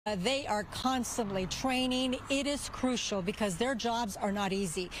They are constantly training. It is crucial because their jobs are not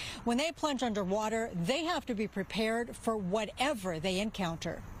easy. When they plunge underwater, they have to be prepared for whatever they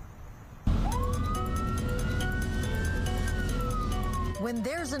encounter. When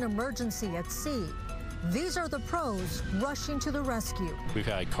there's an emergency at sea, these are the pros rushing to the rescue. We've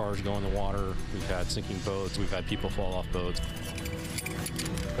had cars go in the water, we've had sinking boats, we've had people fall off boats.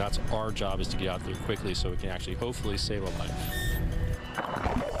 That's our job, is to get out there quickly so we can actually hopefully save a life.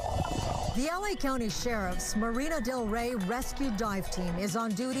 The LA County Sheriff's Marina Del Rey Rescue Dive Team is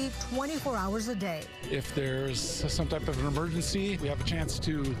on duty 24 hours a day. If there's some type of an emergency, we have a chance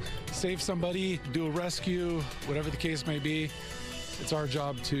to save somebody, do a rescue, whatever the case may be. It's our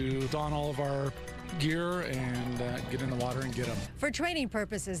job to don all of our gear and get in the water and get them. For training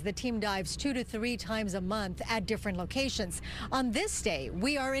purposes, the team dives 2 to 3 times a month at different locations. On this day,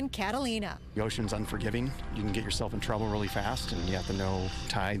 we are in Catalina. The ocean's unforgiving. You can get yourself in trouble really fast, and you have to know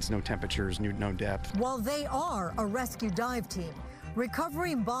tides, no temperatures, no depth. While they are a rescue dive team,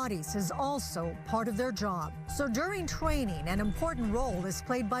 recovering bodies is also part of their job. So during training, an important role is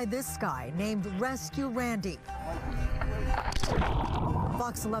played by this guy named Rescue Randy.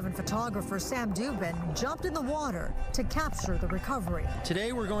 Fox 11 photographer Sam Dubin jumped in the water to capture the recovery.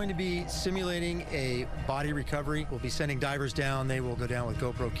 Today we're going to be simulating a body recovery. We'll be sending divers down. They will go down with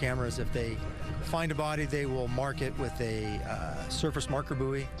GoPro cameras. If they find a body, they will mark it with a surface marker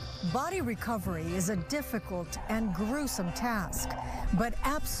buoy. Body recovery is a difficult and gruesome task, but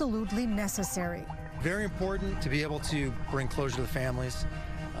absolutely necessary. Very important to be able to bring closure to the families.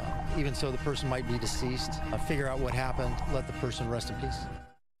 Even so the person might be deceased, figure out what happened, let the person rest in peace.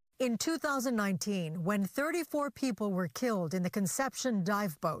 In 2019, when 34 people were killed in the Conception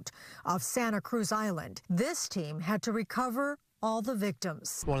dive boat off Santa Cruz Island, this team had to recover all the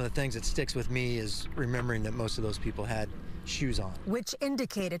victims. One of the things that sticks with me is remembering that most of those people had shoes on. Which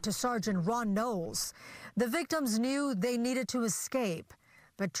indicated to Sergeant Ron Knowles, the victims knew they needed to escape,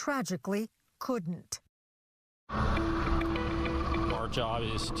 but tragically couldn't. Our job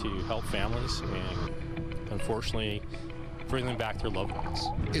is to help families and, unfortunately, bring them back their loved ones.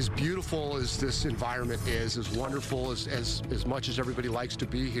 As beautiful as this environment is, as wonderful as much as everybody likes to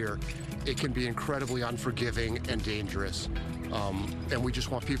be here, it can be incredibly unforgiving and dangerous. And we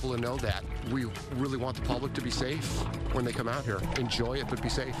just want people to know that. We really want the public to be safe when they come out here. Enjoy it, but be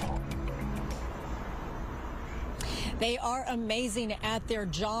safe. They are amazing at their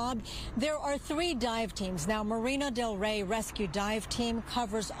job. There are 3 dive teams. Now, Marina Del Rey Rescue Dive Team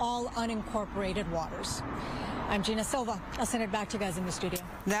covers all unincorporated waters. I'm Gina Silva. I'll send it back to you guys in the studio.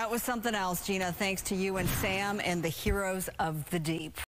 That was something else, Gina. Thanks to you and Sam and the heroes of the deep.